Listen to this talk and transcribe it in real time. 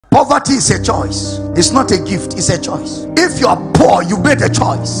Poverty is a choice. It's not a gift, it's a choice. If you are poor, you made a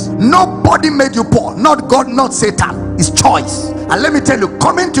choice. Nobody made you poor. Not God, not Satan. It's choice. And let me tell you,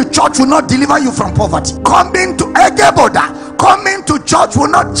 coming to church will not deliver you from poverty. Coming to coming to church will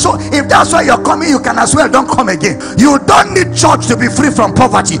not. So if that's why you're coming, you can as well don't come again. You don't need church to be free from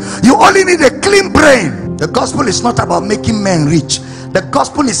poverty. You only need a clean brain. The gospel is not about making men rich. The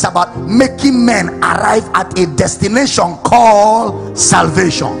gospel is about making men arrive at a destination called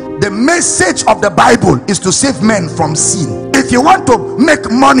salvation. The message of the Bible is to save men from sin. If you want to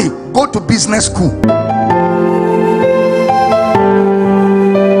make money, go to business school.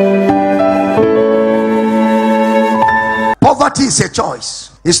 Poverty is a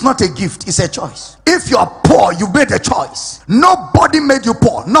choice. It's not a gift, it's a choice. If you are poor, you made a choice. Nobody made you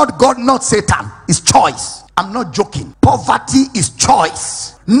poor. Not God, not Satan. It's choice. I'm not joking. Poverty is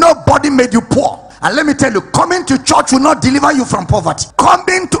choice. Nobody made you poor. And let me tell you, coming to church will not deliver you from poverty.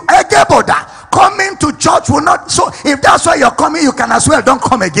 Coming to church will not. So if that's why you're coming, you can as well don't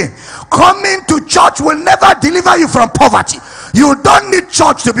come again. Coming to church will never deliver you from poverty. You don't need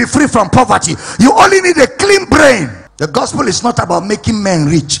church to be free from poverty. You only need a clean brain. The gospel is not about making men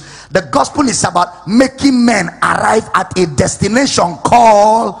rich. The gospel is about making men arrive at a destination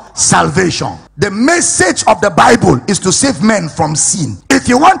called salvation. The message of the Bible is to save men from sin. If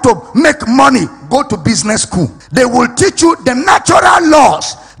you want to make money, go to business school. They will teach you the natural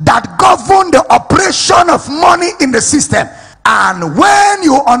laws that govern the operation of money in the system. And when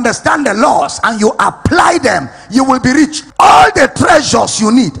you understand the laws and you apply them, you will be rich. All the treasures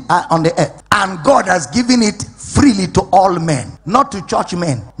you need are on the earth, and God has given it freely to all men, not to church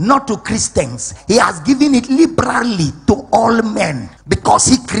men, not to Christians. He has given it liberally to all men because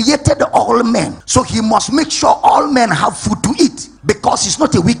he created all men. So he must make sure all men have food to eat, because he's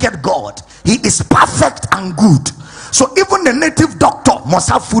not a wicked God. He is perfect and good. So even the native doctor must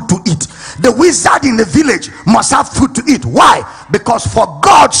have food to eat. The wizard in the village must have food to eat. Why? Because for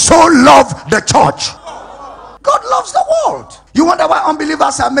God so loved the church. God loves the world. You wonder why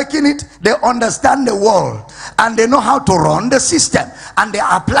unbelievers are making it? They understand the world and they know how to run the system, and they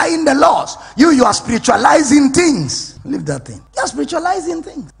are applying the laws. You are spiritualizing things. Leave that thing. You're spiritualizing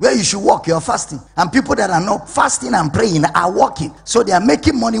things. Where you should walk, you're fasting. And people that are not fasting and praying are walking. So they are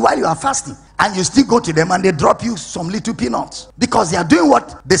making money while you are fasting. And you still go to them and they drop you some little peanuts, because they are doing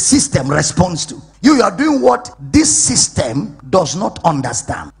what the system responds to. You are doing what this system does not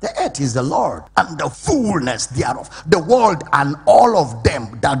understand. The earth is the Lord and the fullness thereof. The world and all of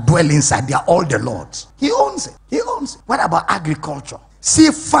them that dwell inside, they are all the Lord's. He owns it. He owns it. What about agriculture?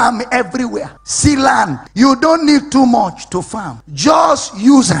 See farm everywhere. See land. You don't need too much to farm. Just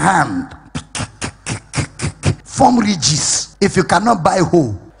use hand. Form ridges. If you cannot buy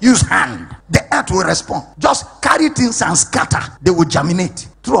hoe, use hand. The earth will respond. Just carry things and scatter. They will germinate.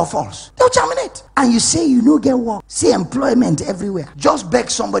 True or false? They'll germinate. And you say you don't get work. See employment everywhere. Just beg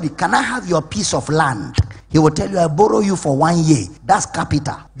somebody, can I have your piece of land? He will tell you, I borrow you for 1 year. That's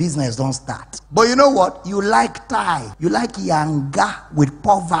capital. Business don't start. But you know what? You like tie. You like yanga with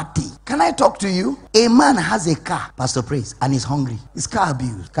poverty. Can I talk to you? A man has a car, Pastor Praise, and he's hungry. It's car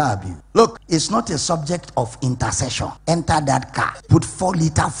abuse. Car abuse. Look, it's not a subject of intercession. Enter that car. Put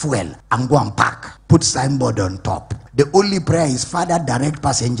 4-liter fuel and go and park. Put signboard on top. The only prayer is, Father, direct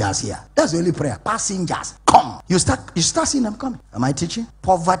passengers here. That's the only prayer. Passengers, come. You start seeing them coming. Am I teaching?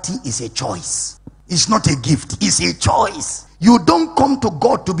 Poverty is a choice. It's not a gift. It's a choice. You don't come to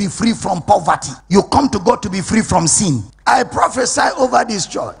God to be free from poverty. You come to God to be free from sin. I prophesy over this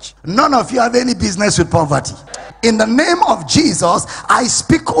church, none of you have any business with poverty. In the name of Jesus, I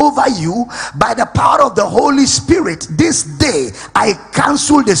speak over you by the power of the Holy Spirit. This day, I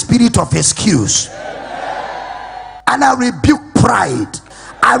cancel the spirit of excuse. And I rebuke pride.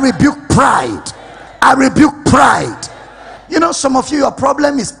 I rebuke pride. I rebuke pride. You know, some of you, your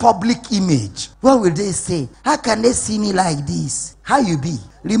problem is public image. What will they say? How can they see me like this? How you be?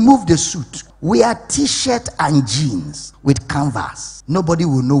 Remove the suit. Wear t-shirt and jeans with canvas. Nobody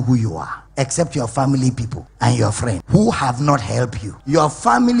will know who you are except your family people and your friends who have not helped you. Your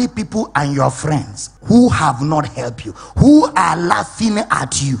family people and your friends who have not helped you, who are laughing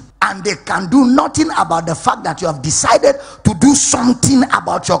at you, and they can do nothing about the fact that you have decided to do something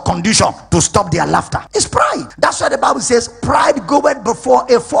about your condition to stop their laughter. It's pride. That's why the Bible says, pride goeth before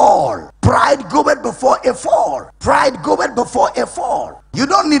a fall. Pride goeth before a fall. Pride goeth before a fall. You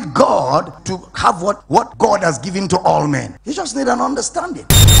don't need God to have what God has given to all men. You just need an understanding.